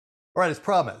All right, as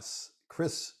promised,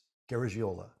 Chris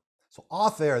Garagiola. So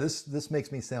off air, this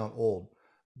makes me sound old.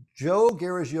 Joe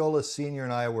Garagiola Sr.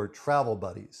 and I were travel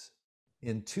buddies.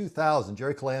 In 2000,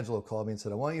 Jerry Colangelo called me and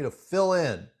said, I want you to fill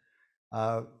in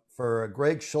uh, for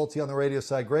Greg Schulte on the radio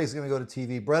side. Greg's going to go to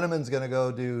TV. Brenneman's going to go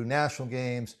do national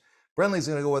games. Brentley's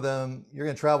going to go with them. You're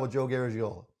going to travel with Joe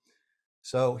Garagiola.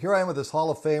 So here I am with this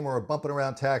Hall of Famer. We're bumping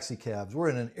around taxi cabs. We're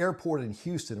in an airport in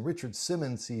Houston. Richard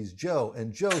Simmons sees Joe,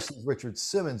 and Joe sees Richard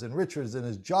Simmons, and Richard's in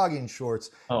his jogging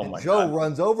shorts, Oh and my Joe God.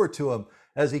 runs over to him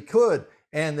as he could,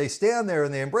 and they stand there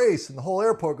and they embrace, and the whole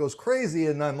airport goes crazy.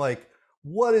 And I'm like,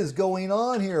 what is going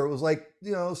on here? It was like,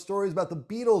 stories about the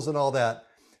Beatles and all that.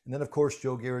 And then, of course,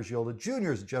 Joe Garagiola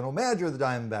Jr. is the general manager of the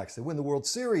Diamondbacks. They win the World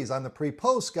Series. I'm the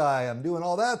pre-post guy. I'm doing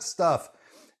all that stuff.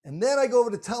 And then I go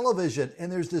over to television,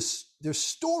 and there's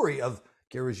story of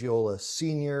Garagiola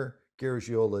Sr.,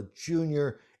 Garagiola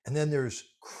Jr., and then there's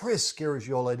Chris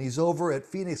Garagiola, and he's over at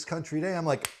Phoenix Country Day. I'm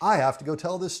like, I have to go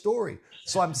tell this story.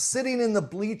 So I'm sitting in the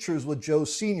bleachers with Joe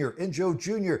Sr. and Joe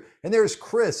Jr., and there's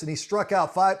Chris, and he struck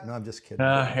out five. No, I'm just kidding.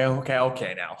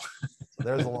 Okay, now. So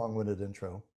there's a long-winded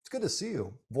intro. It's good to see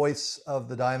you. Voice of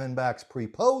the Diamondbacks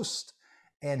pre-post,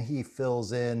 and he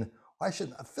fills in. I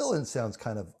should fill in sounds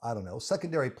kind of, I don't know,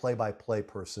 secondary play-by-play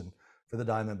person for the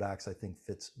Diamondbacks, I think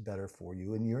fits better for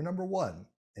you. And you're number one,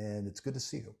 and it's good to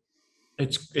see you.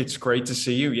 It's great to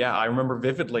see you. Yeah, I remember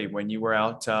vividly when you were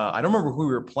out. I don't remember who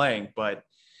we were playing, but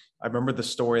I remember the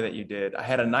story that you did. I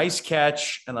had a nice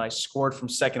catch and I scored from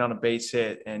second on a base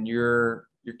hit, and your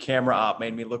camera op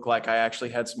made me look like I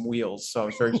actually had some wheels. So I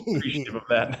was very appreciative of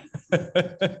that.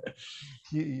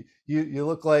 You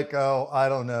look like, oh, I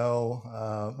don't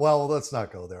know. Well, let's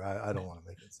not go there. I don't want to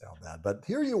make it sound bad, but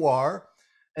here you are.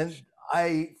 And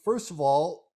I, first of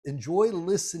all, enjoy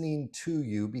listening to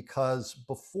you because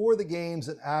before the games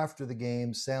and after the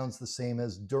games sounds the same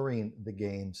as during the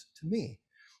games to me.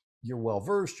 You're well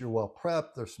versed, you're well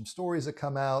prepped. There's some stories that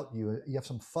come out. You have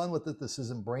some fun with it. This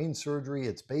isn't brain surgery,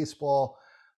 it's baseball.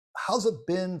 How's it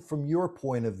been from your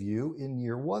point of view in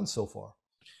year one so far?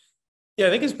 Yeah, I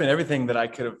think it's been everything that I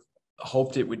could have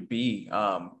hoped it would be.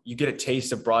 You get a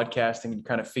taste of broadcasting and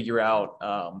kind of figure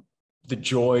out the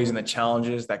joys and the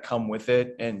challenges that come with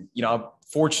it. And, I'm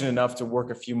fortunate enough to work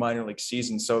a few minor league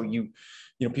seasons. So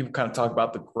people kind of talk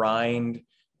about the grind.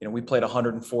 We played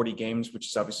 140 games, which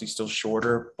is obviously still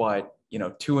shorter, but,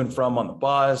 to and from on the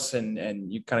bus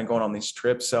and you kind of going on these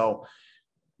trips. So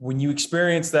when you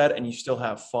experience that and you still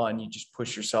have fun, you just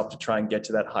push yourself to try and get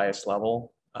to that highest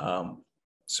level.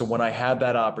 So when I had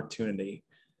that opportunity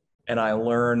and I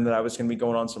learned that I was going to be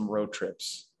going on some road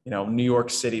trips, New York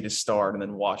City to start and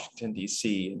then Washington,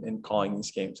 D.C. and calling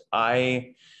these games,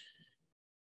 I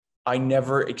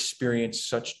never experienced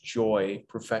such joy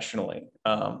professionally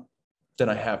than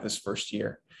I have this first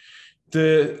year.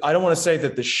 I don't want to say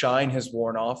that the shine has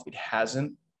worn off. It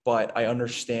hasn't, but I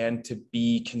understand to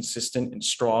be consistent and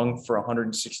strong for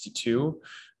 162.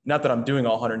 Not that I'm doing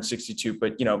all 162,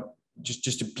 but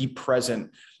just to be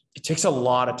present, it takes a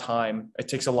lot of time. It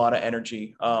takes a lot of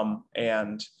energy.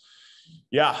 And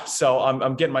yeah, so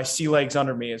I'm getting my sea legs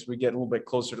under me as we get a little bit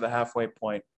closer to the halfway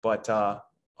point, but I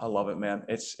love it, man.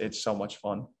 It's so much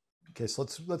fun. Okay, so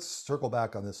let's circle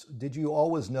back on this. Did you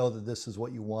always know that this is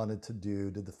what you wanted to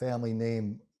do? Did the family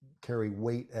name carry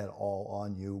weight at all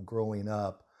on you growing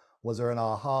up? Was there an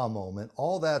aha moment?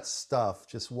 All that stuff,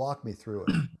 just walk me through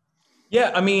it.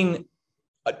 Yeah, I mean,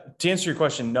 to answer your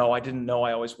question, no, I didn't know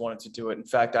I always wanted to do it. In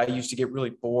fact, I used to get really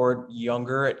bored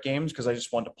younger at games because I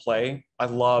just wanted to play. I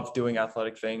love doing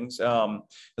athletic things.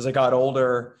 As I got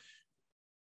older,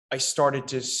 I started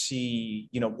to see,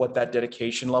 what that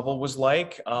dedication level was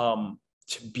like,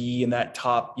 to be in that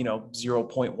top,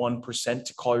 0.1%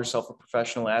 to call yourself a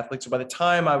professional athlete. So by the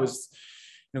time I was,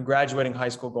 graduating high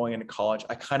school, going into college,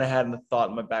 I kind of had the thought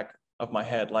in the back of my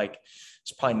head, like,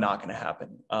 it's probably not going to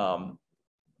happen.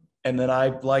 And then I,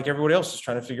 like everybody else, was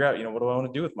trying to figure out, what do I want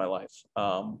to do with my life?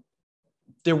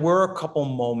 There were a couple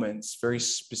moments, very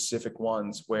specific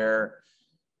ones, where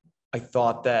I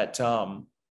thought that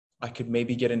I could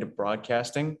maybe get into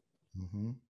broadcasting.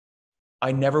 Mm-hmm.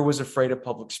 I never was afraid of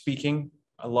public speaking.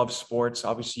 I love sports.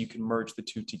 Obviously, you can merge the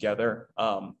two together.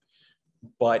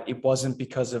 But it wasn't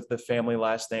because of the family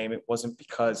last name. It wasn't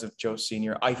because of Joe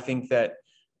Sr. I think that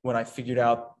when I figured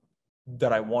out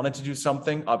that I wanted to do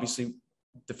something, obviously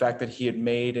the fact that he had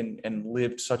made and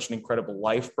lived such an incredible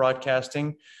life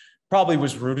broadcasting probably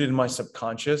was rooted in my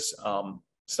subconscious.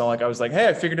 It's not like I was like, hey,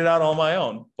 I figured it out on my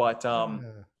own. But Yeah.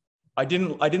 I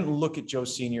didn't look at Joe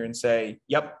Sr. and say,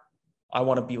 yep, I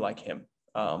want to be like him.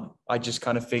 I just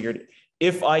kind of figured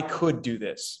if I could do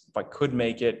this, if I could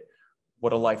make it,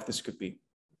 what a life this could be.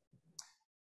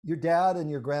 Your dad and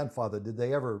your grandfather, did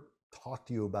they ever talk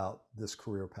to you about this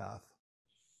career path?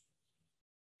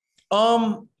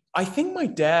 I think my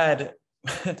dad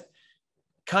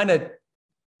kind of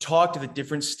talked to the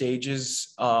different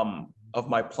stages of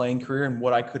my playing career and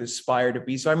what I could aspire to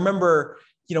be. So I remember,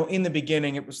 in the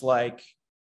beginning, it was like,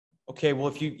 okay, well,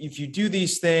 if you do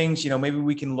these things, maybe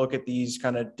we can look at these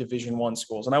kind of Division I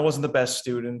schools. And I wasn't the best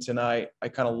student, and I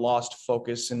kind of lost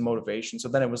focus and motivation. So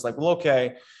then it was like, well,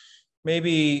 okay,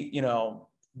 maybe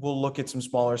we'll look at some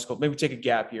smaller schools, maybe take a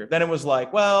gap year. Then it was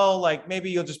like, well, like maybe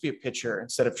you'll just be a pitcher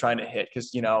instead of trying to hit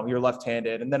because you're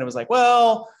left-handed. And then it was like,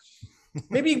 well,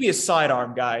 maybe you can be a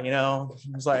sidearm guy.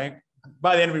 It was like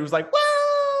by the end of it was like,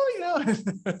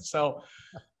 well, so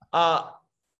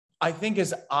I think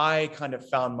as I kind of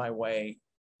found my way,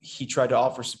 he tried to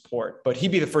offer support, but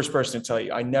he'd be the first person to tell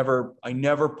you, I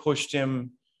never pushed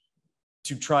him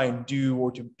to try and do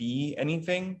or to be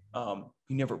anything.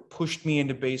 He never pushed me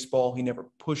into baseball. He never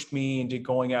pushed me into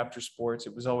going after sports.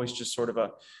 It was always just sort of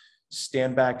a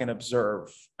stand back and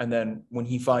observe. And then when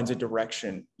he finds a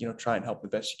direction, try and help the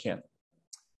best you can.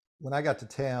 When I got to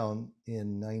town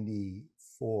in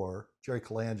 '94, Jerry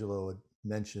Colangelo had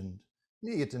mentioned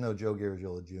you get to know Joe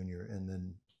Garagiola Jr. and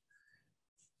then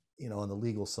on the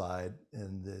legal side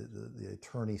and the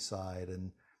attorney side,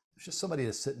 and it's just somebody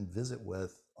to sit and visit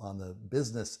with on the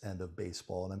business end of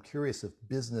baseball. And I'm curious if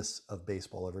business of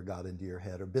baseball ever got into your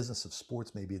head, or business of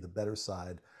sports may be the better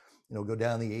side. Go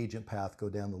down the agent path, go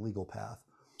down the legal path.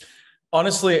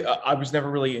 Honestly, I was never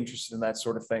really interested in that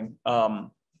sort of thing.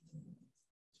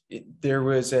 There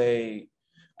was I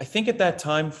think at that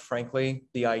time, frankly,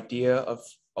 the idea of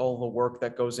all the work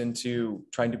that goes into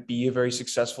trying to be a very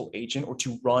successful agent or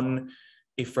to run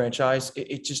a franchise,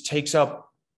 it just takes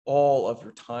up all of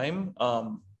your time.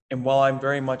 And while I'm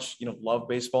very much, love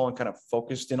baseball and kind of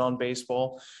focused in on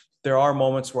baseball, there are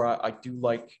moments where I do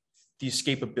like the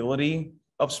escapability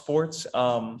of sports.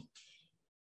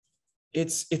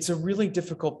 It's a really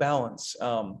difficult balance.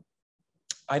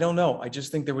 I don't know. I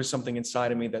just think there was something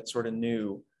inside of me that sort of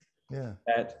knew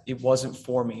that it wasn't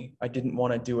for me. I didn't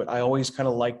want to do it. I always kind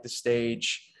of liked the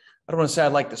stage. I don't want to say I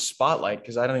like the spotlight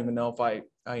because I don't even know if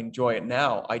I enjoy it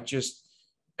now. I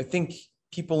think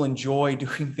people enjoy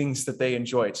doing things that they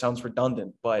enjoy. It sounds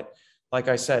redundant, but like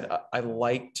I said, I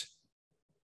liked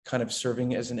kind of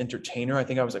serving as an entertainer. I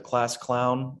think I was a class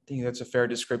clown. I think that's a fair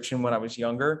description when I was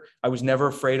younger. I was never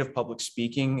afraid of public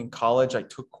speaking. In college, I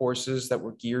took courses that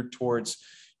were geared towards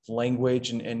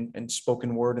language and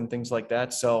spoken word and things like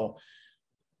that. So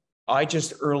I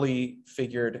just early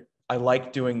figured I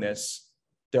like doing this.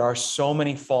 There are so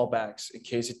many fallbacks in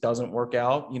case it doesn't work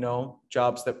out,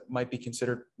 jobs that might be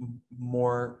considered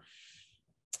more,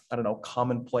 I don't know,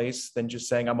 commonplace than just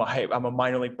saying I'm a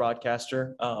minor league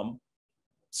broadcaster.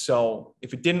 So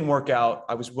if it didn't work out,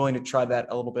 I was willing to try that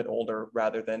a little bit older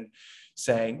rather than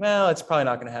saying, well, it's probably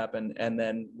not going to happen, and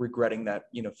then regretting that,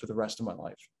 for the rest of my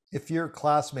life. If your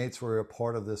classmates were a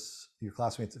part of this, your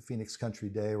classmates at Phoenix Country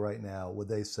Day right now, would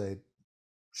they say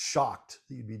shocked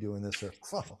that you'd be doing this? Or,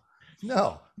 oh,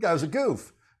 no, the guy was a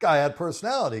goof. Guy had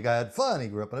personality. Guy had fun. He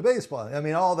grew up in a baseball. I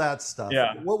mean, all that stuff.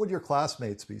 Yeah. What would your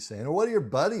classmates be saying? Or what do your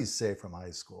buddies say from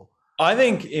high school? I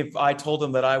think if I told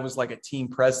them that I was like a team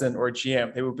president or a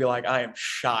GM, they would be like, I am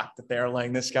shocked that they're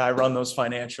letting this guy run those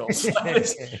financials.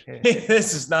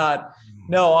 This is not,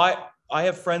 no, I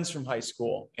have friends from high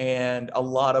school, and a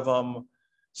lot of them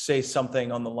say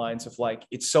something on the lines of like,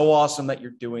 it's so awesome that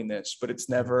you're doing this, but it's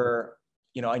never,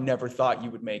 I never thought you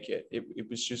would make it. It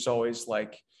was just always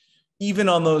like, even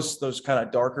on those kind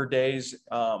of darker days,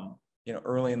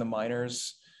 early in the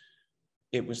minors,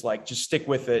 it was like, just stick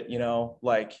with it,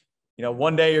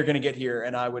 one day you're going to get here.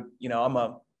 And I would,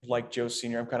 like Joe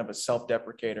Sr., I'm kind of a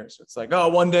self-deprecator. So it's like, oh,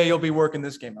 one day you'll be working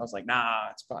this game. I was like, nah,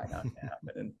 it's probably not going to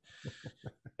happen.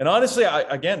 And honestly,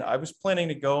 I was planning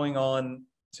to going on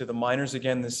to the minors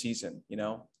again this season.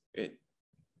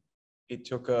 It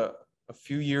took a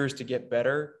few years to get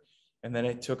better. And then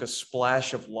it took a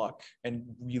splash of luck and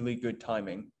really good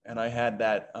timing. And I had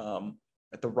that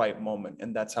at the right moment.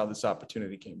 And that's how this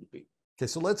opportunity came to be. Okay,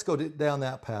 so let's go down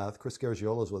that path. Chris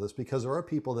Garagiola is with us because there are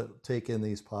people that take in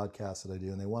these podcasts that I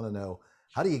do, and they want to know,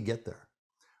 how do you get there,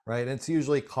 right? And it's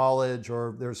usually college,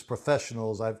 or there's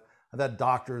professionals. I've had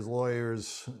doctors,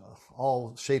 lawyers,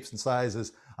 all shapes and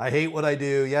sizes. I hate what I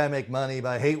do. Yeah, I make money, but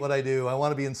I hate what I do. I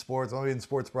want to be in sports. I want to be in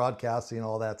sports broadcasting and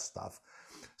all that stuff.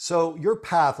 So your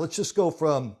path, let's just go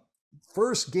from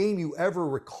first game you ever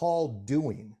recall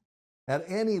doing at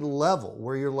any level,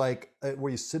 where you're like,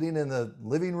 were you sitting in the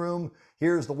living room,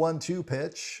 here's the 1-2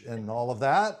 pitch and all of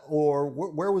that? Or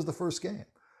where was the first game?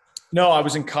 No, I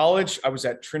was in college. I was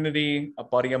at Trinity. A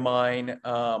buddy of mine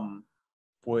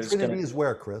was going Trinity to is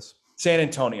where, Chris? San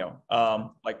Antonio,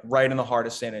 like right in the heart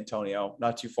of San Antonio,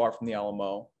 not too far from the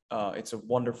Alamo. It's a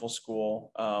wonderful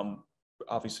school.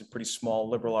 Obviously pretty small,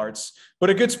 liberal arts, but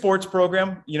a good sports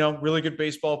program, really good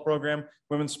baseball program.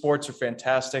 Women's sports are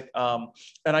fantastic. And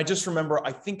I just remember,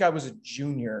 I think I was a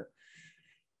junior,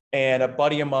 and a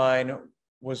buddy of mine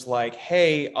was like,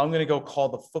 "Hey, I'm going to go call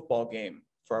the football game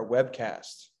for our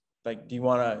webcast. Like, do you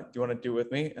want to do it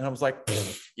with me?" And I was like,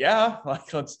 "Yeah, like,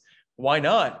 why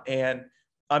not?" And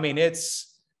I mean,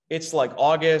 it's like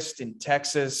August in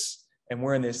Texas, and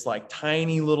we're in this like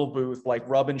tiny little booth, like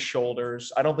rubbing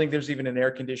shoulders. I don't think there's even an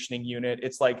air conditioning unit.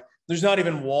 It's like there's not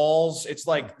even walls. It's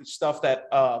like stuff that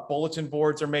bulletin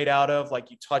boards are made out of. Like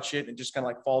you touch it and it just kind of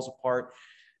like falls apart.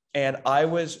 And I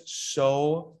was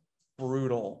so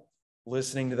brutal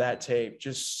listening to that tape,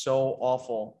 just so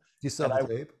awful. Do you still And have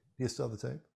the tape? Do you still have the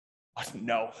tape? I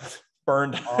no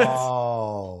burned.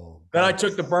 Oh, Then I God.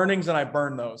 took the burnings and I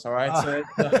burned those. All right. So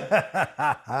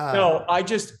Ah. no,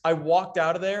 I walked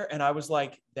out of there and I was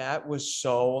like, that was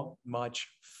so much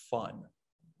fun.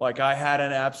 Like I had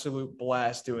an absolute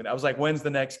blast doing it. I was like, when's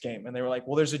the next game? And they were like,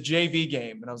 well, there's a JV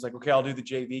game. And I was like, okay, I'll do the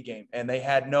JV game. And they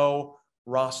had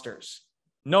rosters,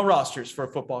 no rosters for a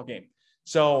football game.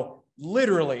 So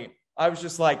literally I was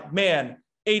just like, man,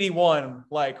 81,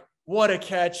 like what a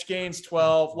catch, gains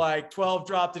 12, like 12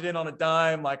 dropped it in on a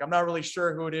dime. Like, I'm not really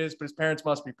sure who it is, but his parents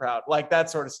must be proud, like that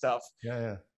sort of stuff. Yeah,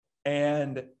 yeah.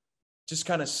 And just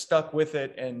kind of stuck with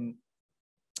it. And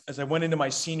as I went into my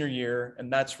senior year,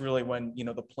 and that's really when,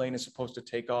 the plane is supposed to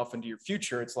take off into your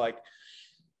future. It's like,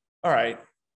 all right,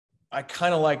 I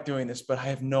kind of like doing this, but I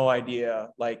have no idea,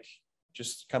 like,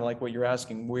 just kind of like what you're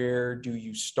asking, where do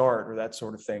you start or that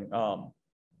sort of thing.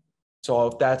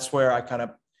 So that's where I kind of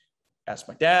asked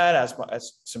my dad,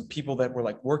 asked some people that were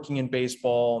like working in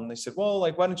baseball, and they said, well,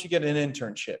 like, why don't you get an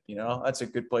internship? That's a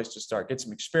good place to start, get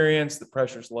some experience. The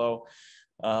pressure's low.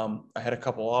 I had a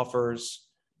couple offers,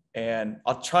 and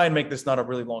I'll try and make this not a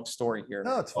really long story here.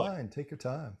 No, it's fine. Take your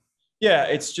time. Yeah,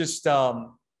 it's just,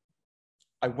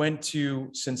 I went to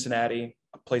Cincinnati,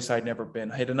 a place I'd never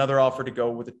been. I had another offer to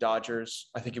go with the Dodgers.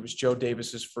 I think it was Joe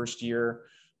Davis's first year.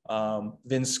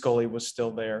 Vin Scully was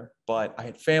still there, but I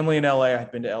had family in LA. I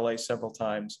had been to LA several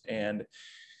times, and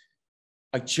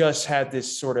I just had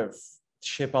this sort of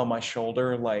chip on my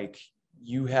shoulder, like,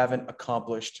 you haven't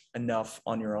accomplished enough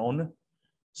on your own.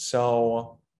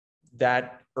 So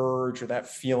that urge or that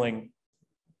feeling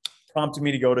prompted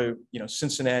me to go to,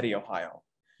 Cincinnati, Ohio.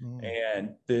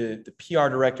 And the PR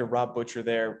director, Rob Butcher,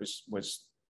 there was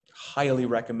highly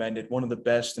recommended, one of the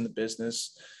best in the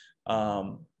business.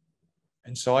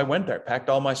 And so I went there, packed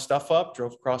all my stuff up,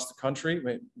 drove across the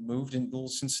country, moved in little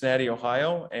Cincinnati,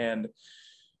 Ohio, and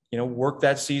worked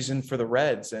that season for the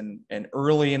Reds. And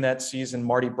early in that season,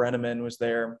 Marty Brenneman was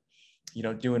there,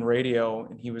 doing radio,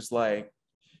 and he was like,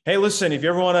 "Hey, listen, if you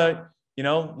ever want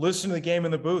to, listen to the game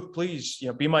in the booth, please,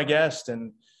 be my guest."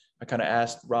 And I kind of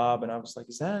asked Rob, and I was like,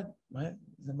 "Is that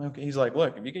okay?" He's like,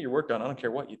 "Look, if you get your work done, I don't care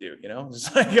what you do.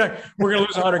 It's like, we're gonna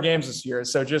lose 100 games this year,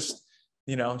 so just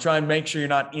try and make sure you're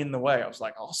not in the way." I was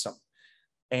like, awesome.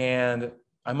 And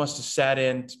I must have sat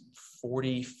in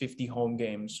 40, 50 home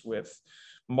games with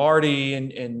Marty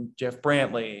and Jeff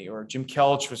Brantley, or Jim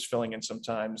Kelch was filling in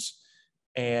sometimes.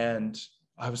 And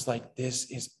I was like,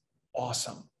 this is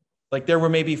awesome. Like, there were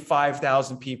maybe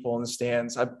 5,000 people in the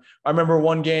stands. I remember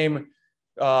one game,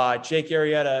 Jake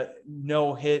Arrieta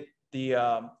no-hit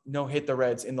the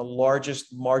Reds in the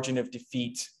largest margin of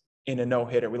defeat in a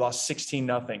no-hitter. We lost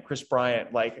 16-0. Chris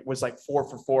Bryant was 4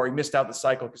 for 4. He missed out the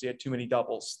cycle because he had too many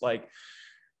doubles.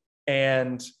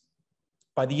 And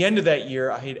by the end of that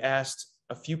year, I had asked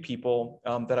a few people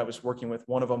that I was working with,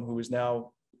 one of them who is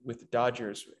now with the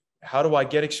Dodgers, how do I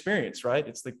get experience, right?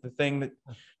 It's like the thing that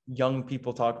young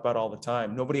people talk about all the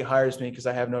time. Nobody hires me because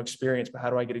I have no experience, but how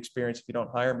do I get experience if you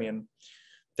don't hire me? And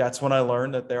that's when I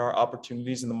learned that there are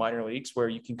opportunities in the minor leagues where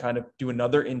you can kind of do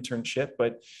another internship,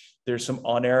 but there's some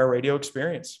on-air radio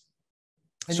experience.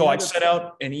 And so I sent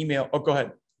out an email. Oh, go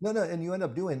ahead. No, and you end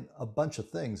up doing a bunch of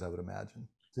things, I would imagine.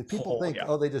 So people think,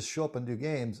 yeah, they just show up and do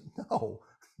games. No,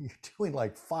 you're doing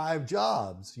like 5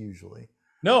 jobs usually.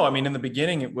 No, I mean, in the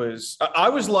beginning, I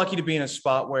was lucky to be in a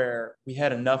spot where we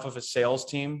had enough of a sales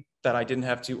team that I didn't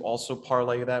have to also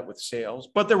parlay that with sales.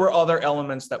 But there were other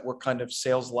elements that were kind of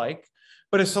sales-like.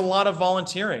 But it's a lot of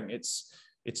volunteering. It's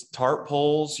tarp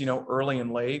poles, early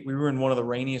and late. We were in one of the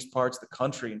rainiest parts of the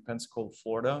country in Pensacola,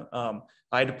 Florida.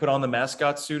 I had to put on the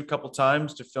mascot suit a couple of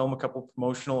times to film a couple of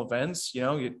promotional events.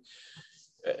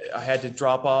 I had to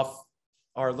drop off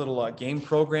our little game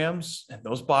programs, and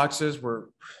those boxes were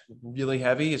really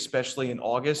heavy, especially in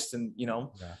August. And, Yeah.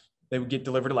 they would get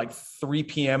delivered at like 3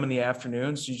 p.m. in the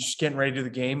afternoon. So you're just getting ready to do the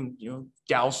game,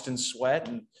 doused in sweat.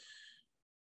 And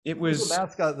it Who was the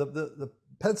was, mascot? The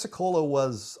Pensacola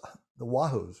was the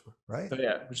Wahoos, right?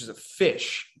 yeah, which is a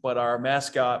fish, but our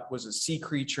mascot was a sea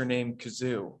creature named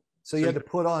Kazoo. So you had to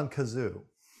put on kazoo,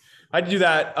 I had to do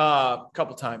that a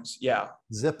couple times. Yeah.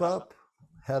 zip up,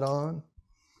 head on.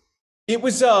 It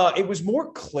was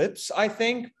more clips, I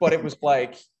think, but it was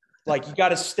like you got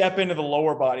to step into the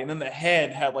lower body, and then the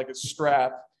head had like a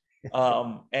strap.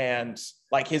 And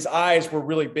like his eyes were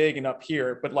really big and up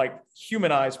here, but like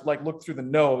human eyes like look through the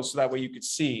nose so that way you could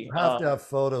see. You have to have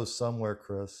photos somewhere,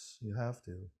 Chris. You have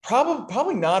to.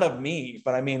 Probably not of me,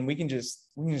 but I mean we can just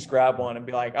grab one and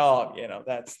be like, oh,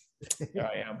 that's here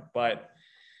I am. But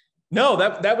no,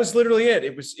 that was literally it.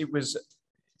 It was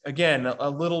again a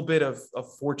little bit of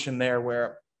fortune there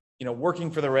where working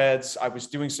for the Reds, I was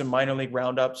doing some minor league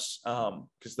roundups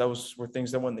because those were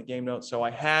things that went in the game notes. So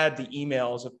I had the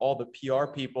emails of all the PR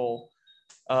people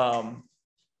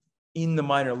in the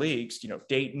minor leagues,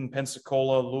 Dayton,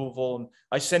 Pensacola, Louisville. And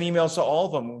I sent emails to all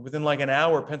of them. Within like an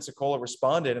hour, Pensacola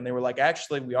responded and they were like,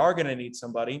 actually, we are going to need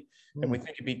somebody. And we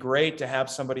think it'd be great to have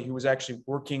somebody who was actually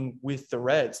working with the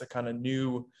Reds that kind of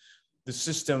knew the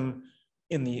system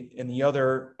in the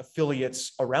other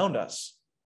affiliates around us.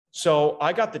 So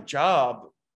I got the job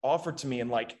offered to me in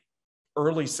like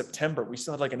early September. We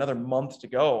still had like another month to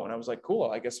go. And I was like, cool,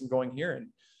 I guess I'm going here. And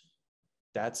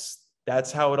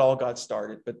that's how it all got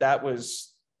started. But that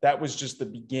was just the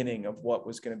beginning of what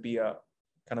was going to be a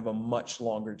kind of a much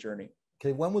longer journey.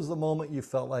 Okay, when was the moment you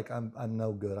felt like I'm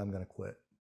no good, I'm going to quit?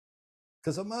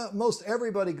 Because most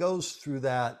everybody goes through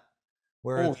that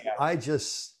where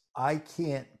Yeah. I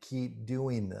can't keep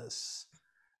doing this.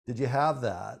 Did you have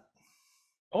that?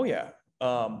 Oh yeah.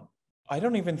 I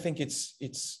don't even think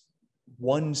it's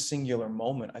one singular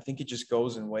moment. I think it just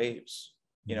goes in waves.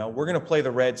 We're going to play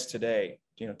the Reds today.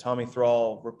 Tommy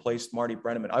Thrall replaced Marty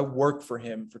Brennaman. I worked for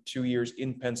him for 2 years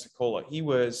in Pensacola. He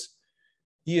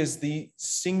is the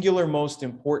singular most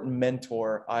important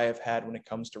mentor I have had when it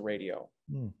comes to radio.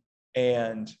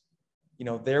 And,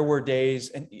 there were days,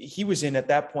 and he was in at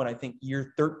that point, I think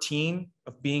year 13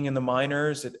 of being in the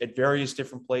minors at various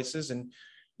different places. And,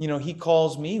 he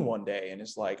calls me one day and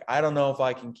is like, I don't know if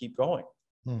I can keep going.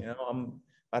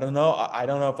 I don't know. I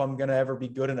don't know if I'm going to ever be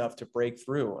good enough to break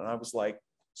through. And I was like,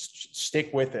 stick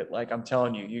with it. Like, I'm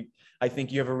telling you, I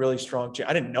think you have a really strong chance.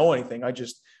 I didn't know anything.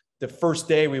 The first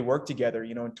day we worked together,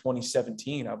 in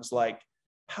 2017, I was like,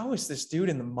 how is this dude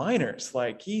in the minors?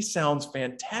 Like, he sounds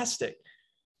fantastic.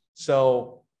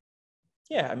 So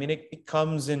yeah, I mean, it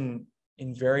comes in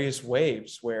various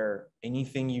waves where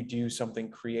anything you do something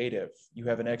creative, you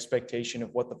have an expectation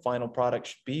of what the final product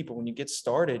should be. But when you get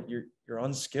started, you're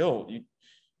unskilled.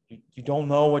 You don't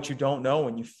know what you don't know,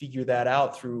 and you figure that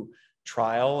out through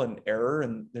trial and error.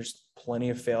 And there's plenty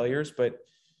of failures, but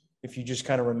if you just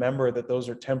kind of remember that those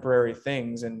are temporary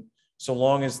things, and so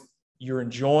long as you're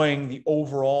enjoying the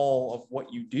overall of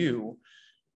what you do,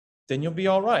 then you'll be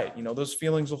all right. Those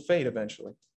feelings will fade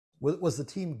eventually. Was the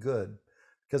team good?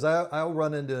 Because I'll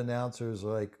run into announcers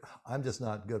like, I'm just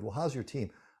not good. Well, how's your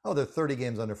team? Oh, they're 30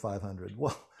 games under 500.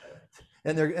 Well,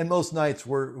 and most nights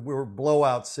we're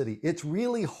blowout city. It's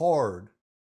really hard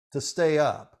to stay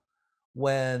up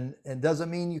and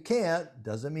doesn't mean you can't,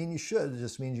 doesn't mean you should. It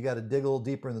just means you got to dig a little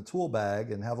deeper in the tool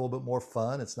bag and have a little bit more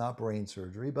fun. It's not brain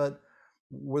surgery. But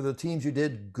were the teams you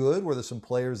did good? Were there some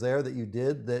players there that you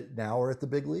did that now are at the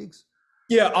big leagues?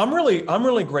 Yeah, I'm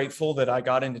really grateful that I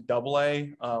got into Double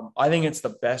A. I think it's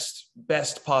the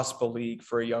best possible league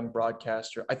for a young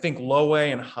broadcaster. I think Low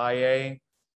A and High A,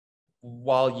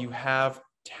 while you have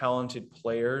talented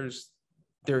players,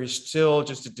 there is still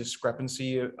just a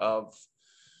discrepancy of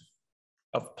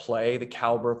play. The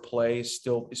caliber of play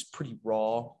is pretty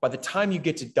raw. By the time you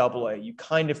get to Double A, you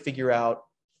kind of figure out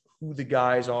who the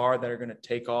guys are that are going to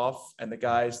take off and the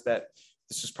guys that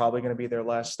this is probably going to be their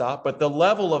last stop. But the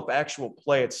level of actual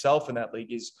play itself in that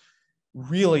league is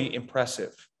really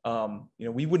impressive.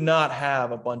 We would not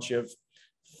have a bunch of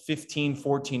 15,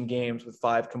 14 games with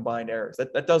 5 combined errors.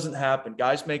 That doesn't happen.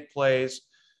 Guys make plays,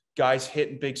 guys hit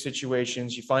in big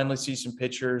situations. You finally see some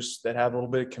pitchers that have a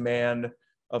little bit of command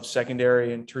of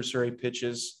secondary and tertiary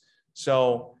pitches.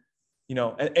 So,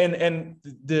 and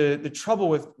the trouble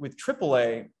with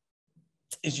AAA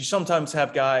is you sometimes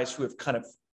have guys who have kind of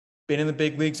been in the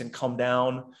big leagues and come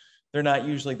down. They're not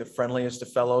usually the friendliest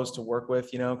of fellows to work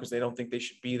with, because they don't think they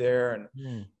should be there.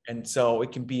 And so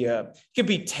it can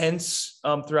be tense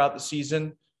throughout the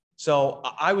season. So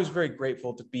I was very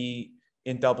grateful to be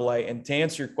in Double A. And to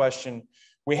answer your question,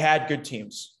 we had good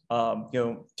teams.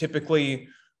 Typically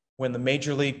when the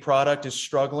major league product is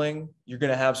struggling, you're going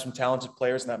to have some talented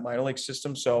players in that minor league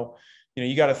system. So,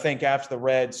 you got to think after the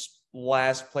Reds'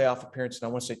 last playoff appearance, and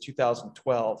I want to say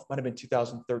 2012, might have been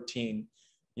 2013.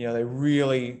 They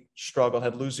really struggled,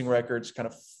 had losing records kind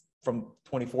of from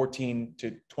 2014 to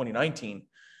 2019.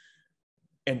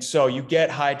 And so you get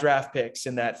high draft picks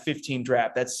in that 15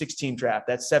 draft, that 16 draft,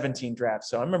 that 17 draft.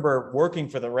 So I remember working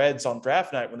for the Reds on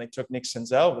draft night when they took Nick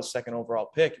Senzel, the second overall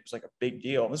pick. It was like a big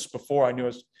deal. This is before I knew I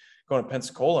was going to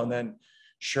Pensacola. And then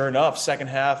sure enough, second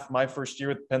half, my first year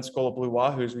with the Pensacola Blue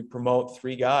Wahoos, we promote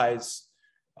 3 guys.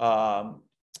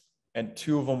 And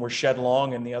 2 of them were Shed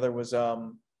Long and the other was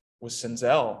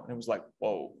Senzel. And it was like,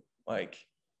 whoa, like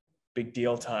big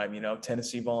deal time,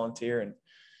 Tennessee Volunteer. And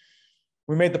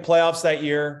we made the playoffs that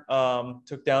year,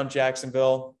 took down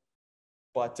Jacksonville,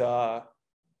 but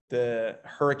the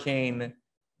Hurricane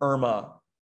Irma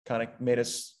kind of made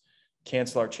us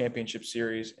cancel our championship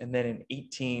series. And then in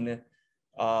 18,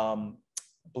 I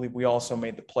believe we also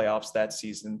made the playoffs that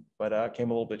season, but came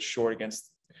a little bit short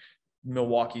against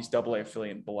Milwaukee's Double A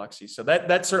affiliate in Biloxi. So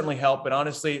that certainly helped. But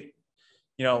honestly,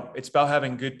 it's about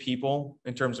having good people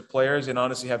in terms of players and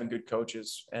honestly having good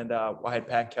coaches. And I had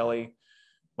Pat Kelly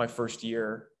my first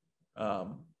year.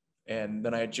 And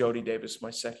then I had Jody Davis my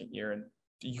second year, and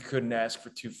you couldn't ask for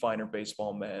 2 finer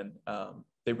baseball men.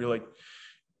 They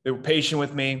were patient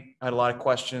with me. I had a lot of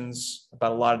questions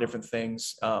about a lot of different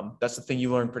things. That's the thing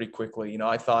you learn pretty quickly.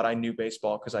 I thought I knew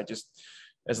baseball because I just,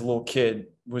 as a little kid,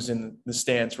 was in the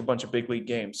stands for a bunch of big league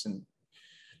games, and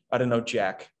I didn't know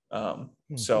jack.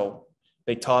 So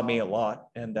they taught me a lot,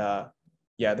 and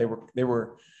they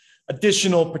were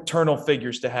additional paternal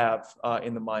figures to have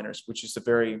in the minors, which is a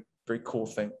very, very cool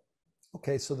thing.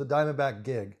 Okay, so the Diamondback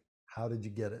gig, how did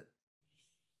you get it?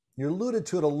 You alluded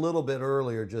to it a little bit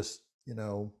earlier, just,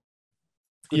 good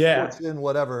fortune,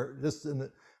 whatever.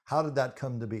 How did that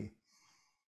come to be?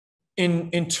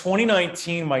 In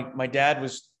 2019, my dad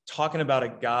was talking about a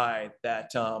guy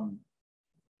that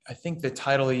I think the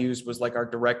title he used was like our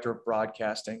director of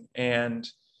broadcasting. And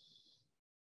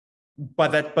by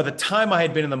the time I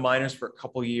had been in the minors for a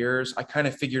couple of years, I kind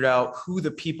of figured out who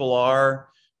the people are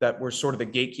that were sort of the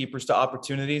gatekeepers to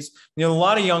opportunities. A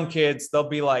lot of young kids, they'll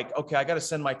be like, okay, I got to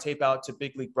send my tape out to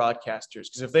big league broadcasters.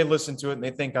 Because if they listen to it and they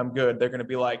think I'm good, they're going to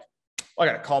be like, I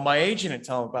got to call my agent and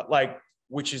tell them about,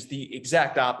 which is the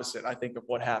exact opposite, I think, of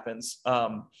what happens.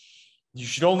 You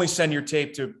should only send your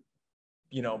tape to,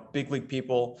 big league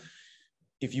people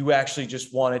if you actually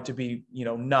just want it to be,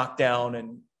 knocked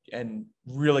down and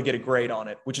really get a grade on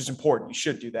it, which is important. You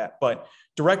should do that. But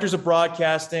directors of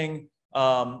broadcasting,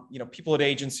 people at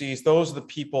agencies, those are the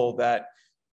people that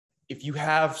if you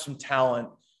have some talent,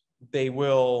 they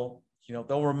will,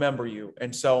 they'll remember you.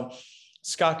 And so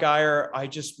Scott Geyer, I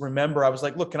just remember I was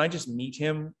like, look, can I just meet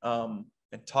him and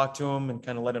talk to him and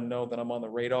kind of let him know that I'm on the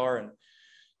radar? And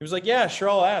he was like, yeah, sure,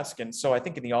 I'll ask. And so I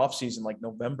think in the off season, like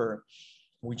November,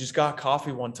 we just got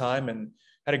coffee one time and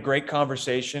had a great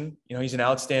conversation. He's an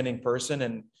outstanding person.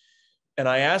 And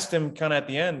I asked him kind of at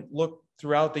the end, look,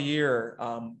 throughout the year,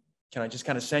 can I just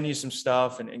kind of send you some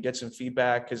stuff and get some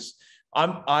feedback? Because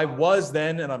I was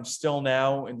then, and I'm still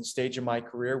now in the stage of my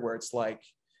career where it's like,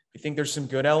 I think there's some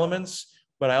good elements,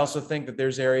 but I also think that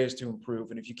there's areas to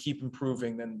improve. And if you keep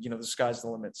improving, then, the sky's the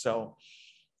limit. So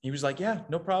he was like, yeah,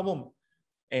 no problem.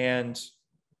 And,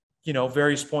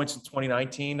 various points in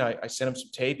 2019, I sent him some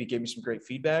tape. He gave me some great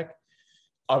feedback.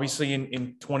 Obviously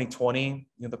in 2020,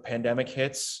 the pandemic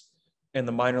hits and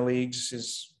the minor leagues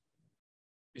is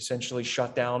essentially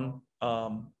shut down.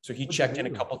 So he checked in a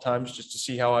couple of times just to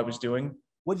see how I was doing.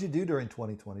 What did you do during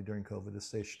 2020 during COVID to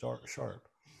stay sharp?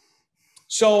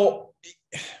 So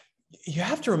you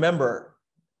have to remember,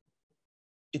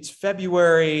 it's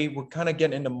February, we're kind of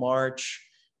getting into March,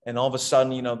 and all of a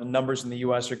sudden, the numbers in the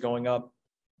US are going up.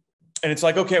 And it's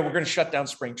like, okay, we're going to shut down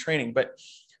spring training. But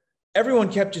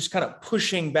everyone kept just kind of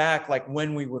pushing back, like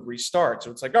when we would restart.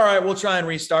 So it's like, all right, we'll try and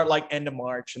restart like end of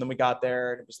March. And then we got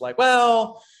there and it was like,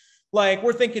 well, like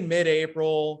we're thinking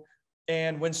mid-April.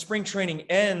 And when spring training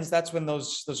ends, that's when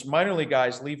those minor league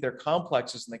guys leave their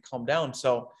complexes and they come down.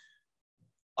 So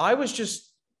I was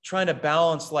just trying to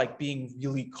balance like being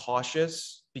really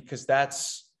cautious because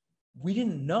we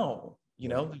didn't know,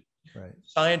 Right.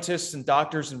 Scientists and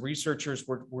doctors and researchers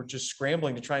were just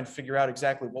scrambling to try and figure out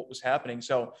exactly what was happening.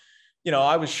 So,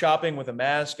 I was shopping with a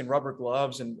mask and rubber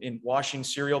gloves and washing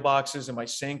cereal boxes in my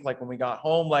sink, like when we got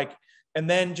home, and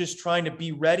then just trying to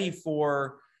be ready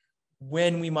for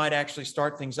when we might actually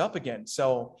start things up again.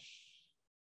 So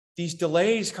these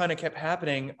delays kind of kept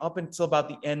happening up until about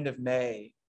the end of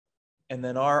May. And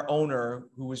then our owner,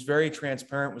 who was very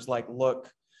transparent, was like,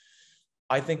 look,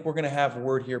 I think we're going to have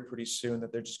word here pretty soon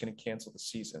that they're just going to cancel the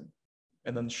season.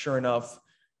 And then sure enough,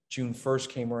 June 1st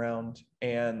came around,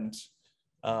 and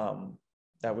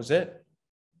that was it.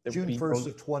 June 1st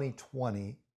of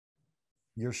 2020,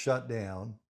 you're shut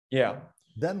down. Yeah.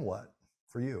 Then what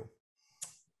for you?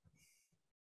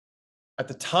 At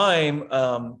the time,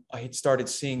 I had started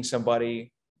seeing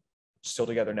somebody, still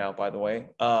together now, by the way.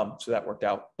 So that worked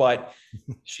out. But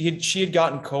she had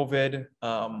gotten COVID.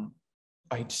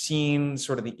 I had seen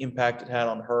sort of the impact it had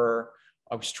on her.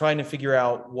 I was trying to figure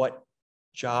out what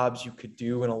jobs you could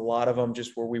do, and a lot of them,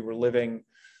 just where we were living,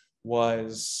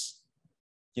 was,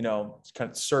 you know,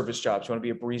 kind of service jobs. You want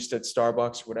to be a barista at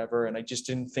Starbucks or whatever. And I just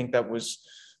didn't think that was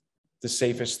the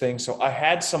safest thing. So I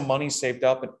had some money saved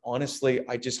up, and honestly,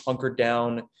 I just hunkered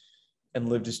down and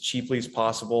lived as cheaply as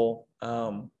possible.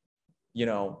 You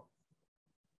know,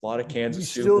 a lot of cans You of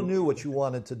soup. still knew what you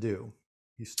wanted to do.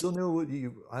 You still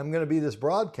knew I'm going to be this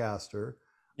broadcaster.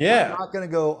 Yeah. I'm not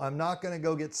going to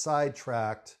go get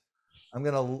sidetracked. I'm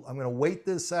going to wait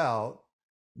this out.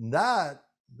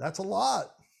 That's a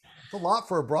lot. It's a lot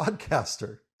for a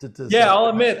broadcaster to Yeah, say. I'll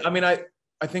admit. I mean, I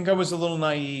think I was a little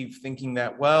naive, thinking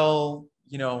that, well,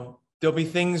 you know, there'll be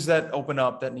things that open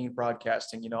up that need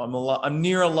broadcasting. You know, I'm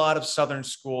near a lot of Southern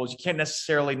schools. You can't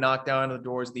necessarily knock down the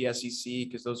doors of the SEC,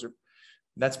 because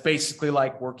that's basically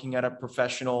like working at a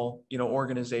professional, you know,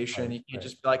 organization. Right, You can't right.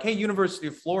 just be like, hey, University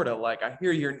of Florida, like, I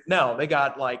hear you're, no, they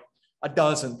got like a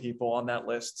dozen people on that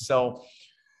list. So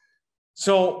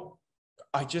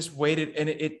I just waited, and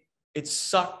it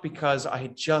sucked because I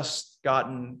had just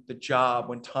gotten the job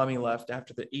when Tommy left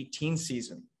after the 18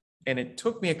 season. And it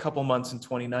took me a couple months in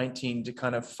 2019 to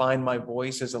kind of find my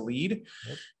voice as a lead.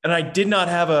 Yep. And I did not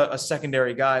have a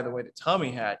secondary guy the way that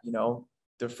Tommy had. You know,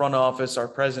 the front office, our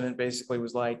president, basically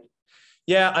was like,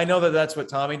 yeah, I know that that's what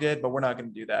Tommy did, but we're not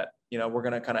going to do that. You know, we're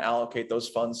going to kind of allocate those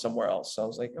funds somewhere else. So I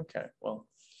was like, okay, well.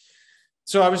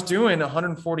 So I was doing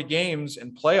 140 games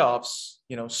and playoffs,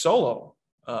 you know, solo.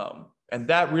 And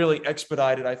that really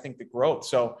expedited, I think, the growth.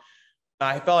 So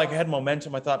I felt like I had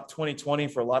momentum. I thought 2020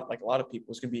 for a lot of people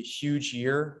was going to be a huge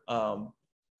year.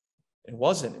 It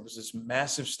wasn't. It was this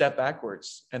massive step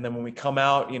backwards. And then when we come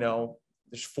out, you know,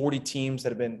 there's 40 teams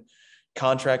that have been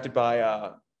contracted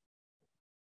by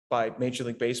Major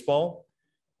League Baseball,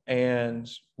 and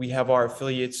we have our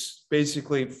affiliates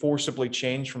basically forcibly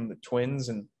changed from the Twins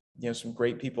and, you know, some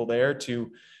great people there,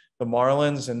 to the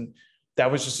Marlins. And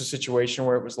that was just a situation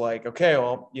where it was like, okay,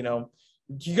 well, you know,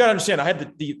 you got to understand, I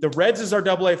had the Reds as our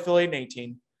AA affiliate in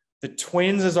 18, the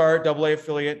Twins as our AA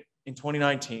affiliate in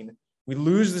 2019. We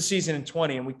lose the season in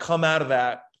 20, and we come out of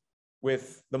that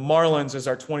with the Marlins as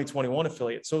our 2021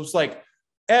 affiliate. So it was like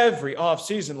every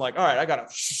offseason, like, all right, I got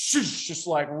to just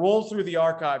like roll through the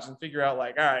archives and figure out,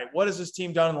 like, all right, what has this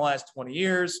team done in the last 20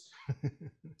 years?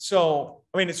 So,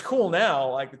 I mean, it's cool now.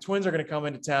 Like, the Twins are going to come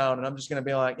into town, and I'm just going to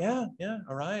be like, yeah,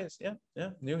 Arias, yeah,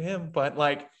 knew him. But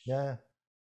like, Yeah.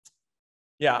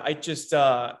 I just,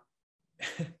 I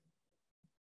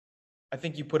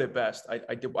think you put it best.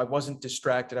 I wasn't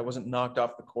distracted. I wasn't knocked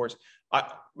off the course.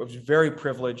 I was very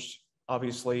privileged,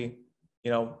 obviously. You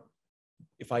know,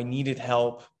 if I needed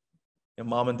help, you know,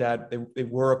 mom and dad, they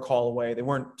were a call away. They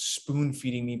weren't spoon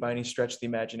feeding me by any stretch of the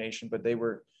imagination, but they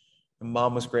were.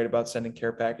 Mom was great about sending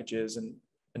care packages, and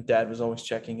dad was always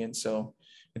checking in. So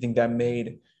I think that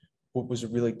made what was a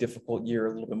really difficult year a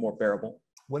little bit more bearable.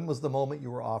 When was the moment you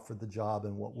were offered the job,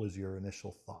 and what was your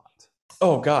initial thought?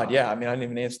 Oh God, yeah. I mean, I didn't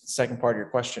even answer the second part of your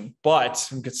question, but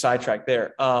I'm get sidetracked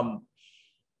there.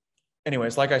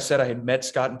 Anyways, like I said, I had met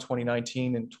Scott in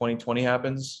 2019, and 2020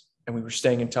 happens, and we were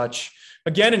staying in touch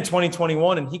again in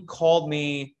 2021. And he called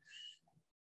me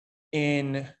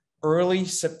in early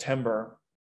September.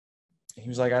 He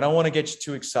was like, I don't want to get you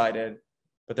too excited,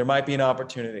 but there might be an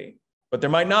opportunity, but there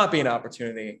might not be an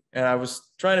opportunity. And I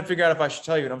was trying to figure out if I should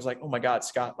tell you. And I was like, oh my God,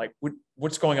 Scott, like,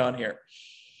 what's going on here?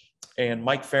 And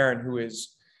Mike Farron, who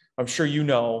is, I'm sure you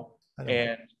know,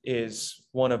 and is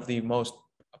one of the most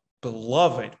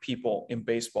beloved people in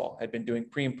baseball, had been doing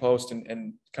pre and post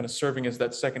and kind of serving as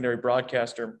that secondary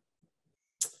broadcaster,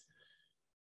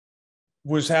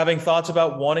 was having thoughts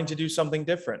about wanting to do something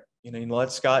different. You know, he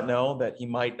let Scott know that he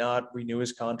might not renew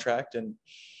his contract. And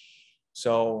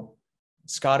so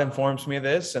Scott informs me of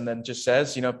this, and then just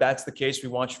says, you know, if that's the case, we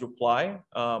want you to apply.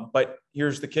 But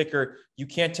here's the kicker. You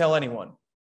can't tell anyone.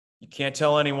 You can't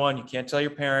tell anyone. You can't tell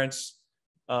your parents.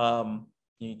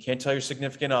 You can't tell your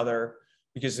significant other,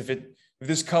 because if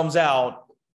this comes out,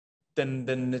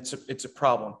 then it's a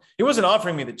problem. He wasn't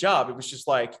offering me the job. It was just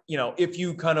like, if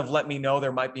you kind of let me know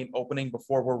there might be an opening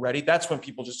before we're ready, that's when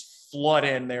people just flood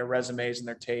in their resumes and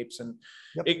their tapes. And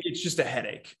Yep. it's just a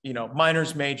headache,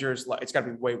 minors, majors, it's gotta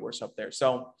be way worse up there.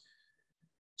 So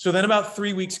then about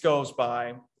 3 weeks goes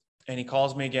by and he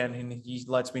calls me again and he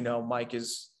lets me know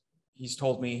he's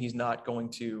told me he's not going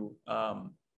to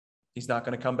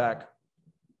come back.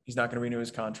 He's not going to renew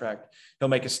his contract. He'll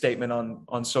make a statement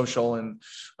on social in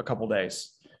a couple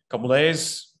days.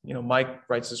 Mike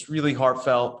writes this really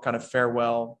heartfelt kind of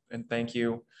farewell and thank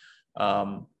you.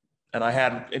 And I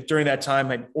had, during that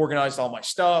time, I organized all my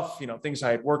stuff, things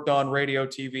I had worked on, radio,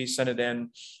 TV, sent it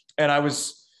in. And I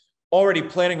was already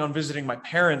planning on visiting my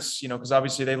parents, because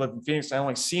obviously they live in Phoenix. I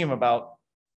only see them about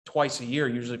twice a year,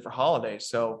 usually for holidays.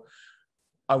 So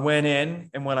I went in,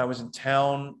 and when I was in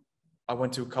town, I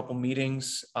went to a couple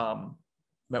meetings,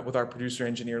 met with our producer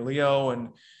engineer, Leo,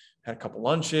 and had a couple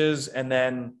lunches. And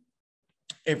then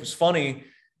it was funny,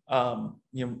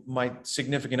 my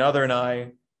significant other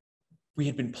and we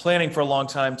had been planning for a long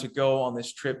time to go on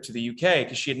this trip to the UK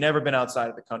because she had never been outside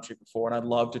of the country before. And I'd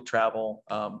love to travel.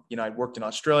 I'd worked in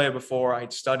Australia before. I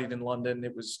had studied in London.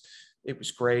 It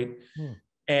was great.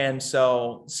 And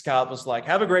so Scott was like,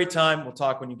 have a great time. We'll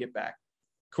talk when you get back.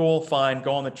 Cool, fine,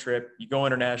 go on the trip. You go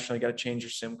international, you got to change your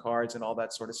SIM cards and all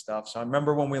that sort of stuff. So I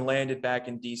remember when we landed back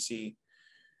in DC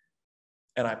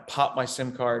and I popped my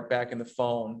SIM card back in the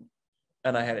phone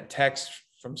and I had a text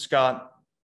from Scott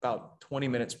about 20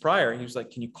 minutes prior. He was like,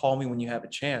 can you call me when you have a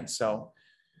chance? So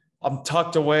I'm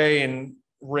tucked away in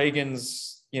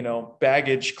Reagan's,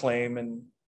 baggage claim. And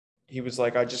he was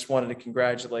like, I just wanted to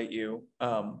congratulate you.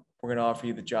 We're going to offer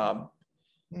you the job.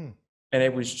 And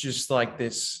it was just like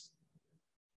this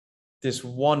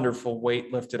wonderful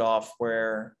weight lifted off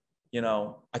where,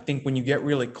 I think when you get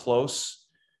really close,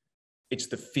 it's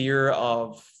the fear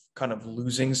of kind of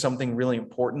losing something really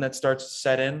important that starts to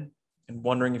set in and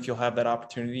wondering if you'll have that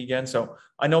opportunity again. So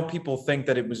I know people think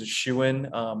that it was a shoo-in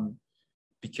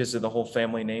because of the whole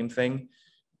family name thing.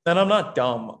 And I'm not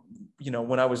dumb.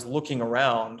 When I was looking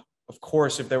around, of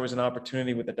course, if there was an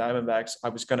opportunity with the Diamondbacks, I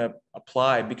was going to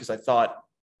apply because I thought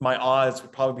my odds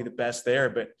would probably be the best there.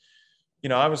 But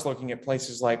I was looking at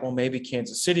places like, well, maybe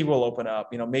Kansas City will open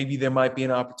up. Maybe there might be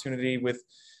an opportunity with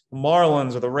the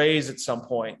Marlins or the Rays at some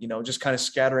point, just kind of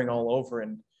scattering all over.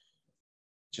 And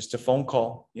just a phone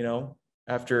call,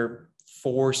 after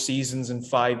 4 seasons and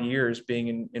 5 years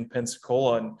being in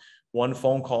Pensacola, and one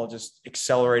phone call just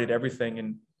accelerated everything.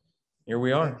 And here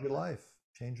we are.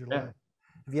 Change your life.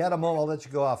 If you had a moment, I'll let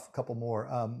you go off a couple more.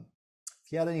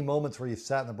 If you had any moments where you've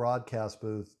sat in the broadcast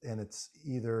booth and it's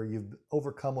either you've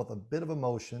overcome with a bit of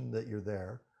emotion that you're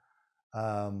there,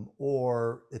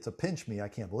 or it's a pinch me, I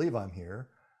can't believe I'm here.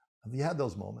 Have you had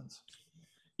those moments?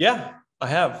 Yeah, I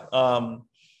have.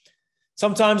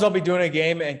 Sometimes I'll be doing a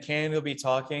game and Candy will be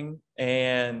talking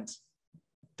and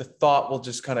the thought will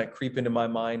just kind of creep into my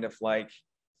mind of like,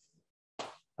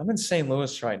 I'm in St.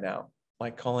 Louis right now,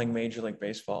 like calling Major League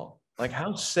Baseball. Like,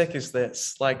 how sick is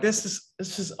this? Like, this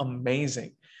is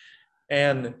amazing.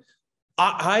 And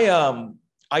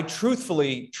I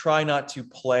truthfully try not to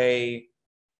play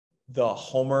the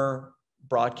homer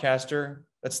broadcaster.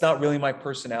 That's not really my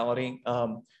personality.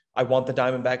 I want the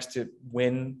Diamondbacks to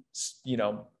win,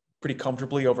 pretty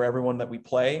comfortably over everyone that we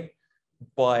play.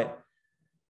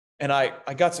 And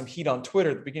I got some heat on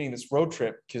Twitter at the beginning of this road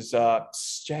trip because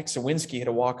Jack Sawinski hit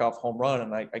a walk-off home run,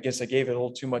 and I guess I gave it a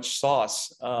little too much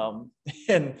sauce.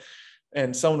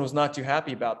 And someone was not too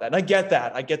happy about that. And I get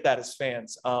that as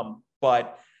fans.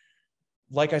 But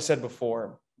like I said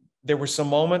before, there were some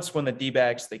moments when the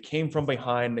D-backs, they came from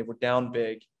behind, they were down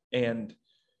big, and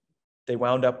they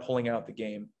wound up pulling out the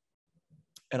game.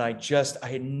 And I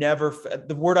had never,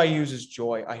 the word I use is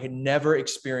joy. I had never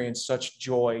experienced such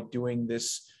joy doing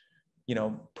this,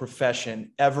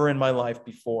 profession ever in my life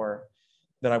before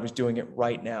that I was doing it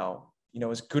right now.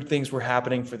 As good things were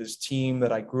happening for this team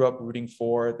that I grew up rooting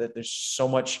for, that there's so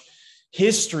much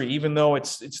history, even though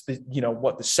it's the,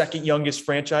 the second youngest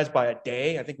franchise by a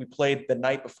day. I think we played the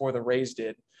night before the Rays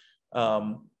did.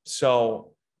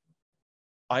 So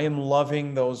I am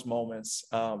loving those moments.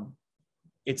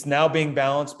 It's now being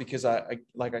balanced because I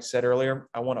like I said earlier,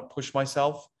 I want to push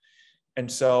myself.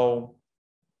 And so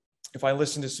if I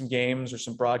listen to some games or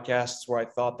some broadcasts where I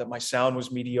thought that my sound was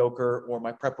mediocre or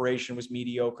my preparation was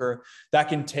mediocre, that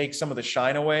can take some of the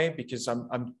shine away because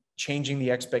I'm changing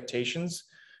the expectations.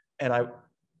 And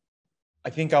I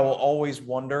think I will always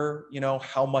wonder,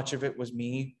 how much of it was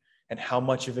me and how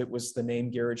much of it was the name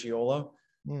Garagiola.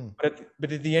 But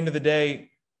at the end of the day,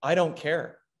 I don't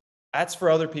care. That's for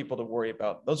other people to worry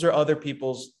about. Those are other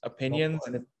people's opinions.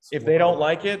 And if they Well, don't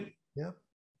like it, yeah.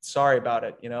 sorry about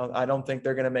it. I don't think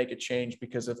they're going to make a change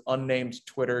because of unnamed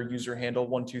Twitter user handle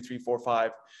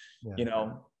 12345,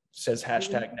 Yeah. says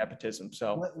hashtag nepotism.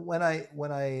 So when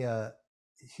I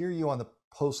hear you on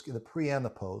the pre and the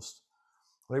post,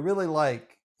 what I really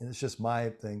like, and it's just my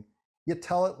thing, you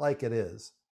tell it like it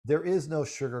is. There is no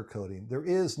sugarcoating. There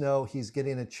is no he's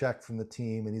getting a check from the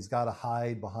team and he's got to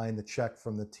hide behind the check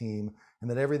from the team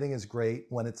and that everything is great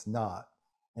when it's not.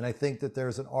 And I think that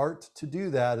there's an art to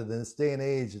do that. And in this day and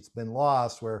age, it's been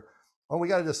lost where, oh, we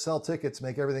got to just sell tickets,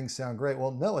 make everything sound great. Well,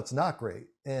 no, it's not great.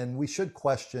 And we should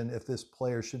question if this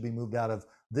player should be moved out of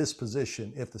this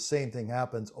position if the same thing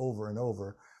happens over and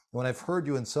over. When I've heard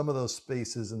you in some of those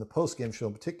spaces in the post-game show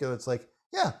in particular, it's like,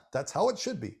 yeah, that's how it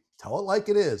should be. Tell it like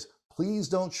it is. Please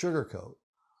don't sugarcoat.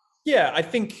 yeah, I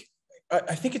think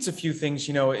it's a few things.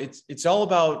 It's all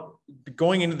about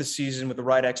going into the season with the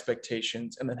right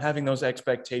expectations and then having those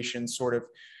expectations sort of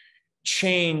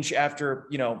change after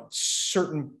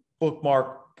certain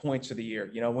bookmark points of the year.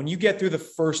 When you get through the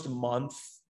first month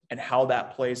and how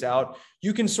that plays out,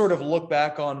 you can sort of look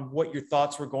back on what your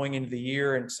thoughts were going into the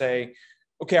year and say,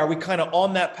 okay, are we kind of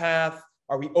on that path?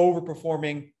 Are we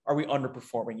overperforming? Are we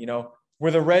underperforming? Were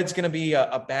the Reds going to be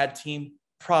a bad team?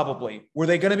 Probably. Were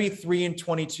they going to be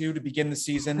 3-22 to begin the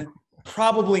season?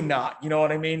 Probably not. You know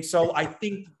what I mean? So I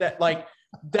think that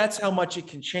that's how much it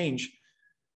can change.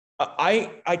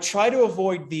 I try to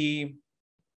avoid the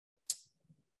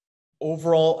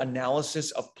overall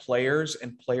analysis of players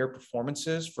and player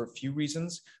performances for a few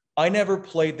reasons. I never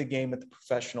played the game at the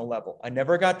professional level. I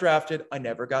never got drafted. I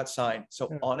never got signed.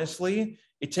 So honestly,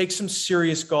 it takes some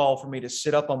serious gall for me to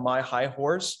sit up on my high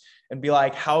horse and be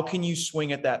like, how can you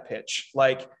swing at that pitch?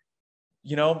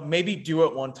 Maybe do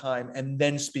it one time and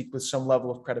then speak with some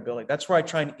level of credibility. That's where I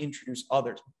try and introduce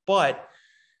others. But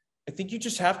I think you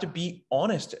just have to be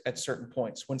honest at certain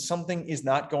points when something is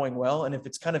not going well. And if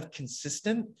it's kind of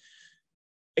consistent,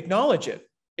 acknowledge it.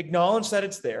 Acknowledge that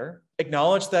it's there.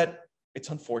 Acknowledge that it's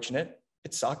unfortunate.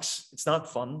 It sucks. It's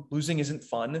not fun. Losing isn't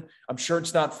fun. I'm sure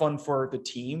it's not fun for the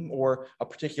team or a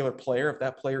particular player if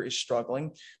that player is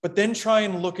struggling. But then try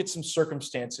and look at some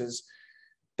circumstances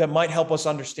that might help us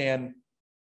understand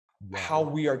how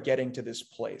we are getting to this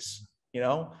place.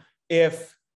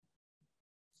 If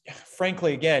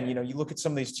frankly, again, you look at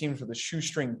some of these teams with a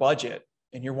shoestring budget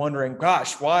and you're wondering,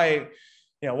 gosh, why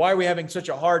are we having such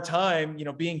a hard time,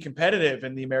 being competitive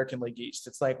in the American League East?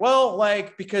 It's like, well,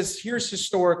 because here's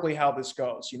historically how this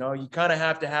goes. You kind of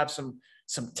have to have some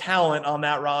talent on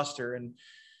that roster. And,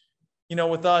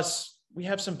 with us, we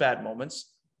have some bad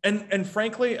moments. And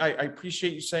frankly, I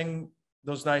appreciate you saying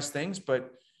those nice things,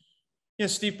 but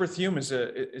Steve Berthume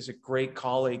is a great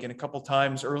colleague. And a couple of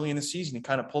times early in the season, he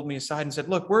kind of pulled me aside and said,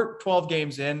 look, we're 12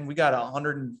 games in. We got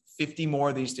 150 more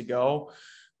of these to go.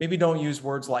 Maybe don't use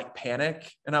words like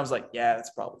panic. And I was like, yeah,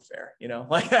 that's probably fair.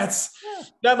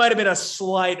 That might've been a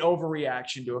slight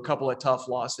overreaction to a couple of tough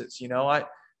losses.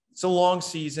 It's a long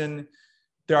season.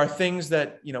 There are things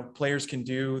that, players can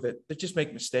do that just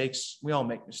make mistakes. We all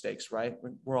make mistakes, right?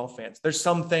 We're all fans. There's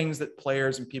some things that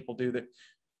players and people do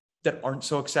that aren't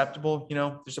so acceptable.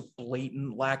 There's a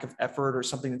blatant lack of effort or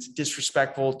something that's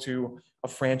disrespectful to a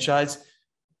franchise.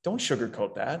 Don't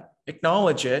sugarcoat that.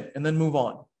 Acknowledge it and then move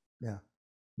on. Yeah.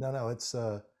 No, it's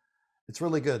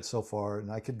really good so far.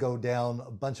 And I could go down a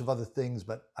bunch of other things,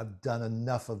 but I've done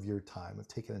enough of your time. I've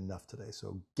taken enough today.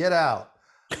 So get out.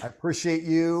 I appreciate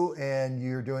you and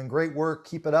you're doing great work.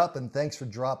 Keep it up. And thanks for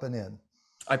dropping in.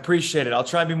 I appreciate it. I'll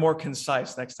try and be more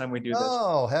concise next time we do this.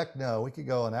 Oh, heck no. We could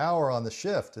go an hour on the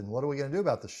shift. And what are we going to do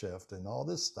about the shift and all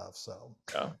this stuff? So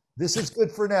This is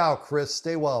good for now, Chris.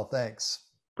 Stay well. Thanks.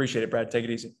 Appreciate it, Brad. Take it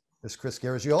easy. This is Chris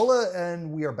Garagiola,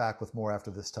 and we are back with more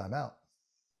after this timeout.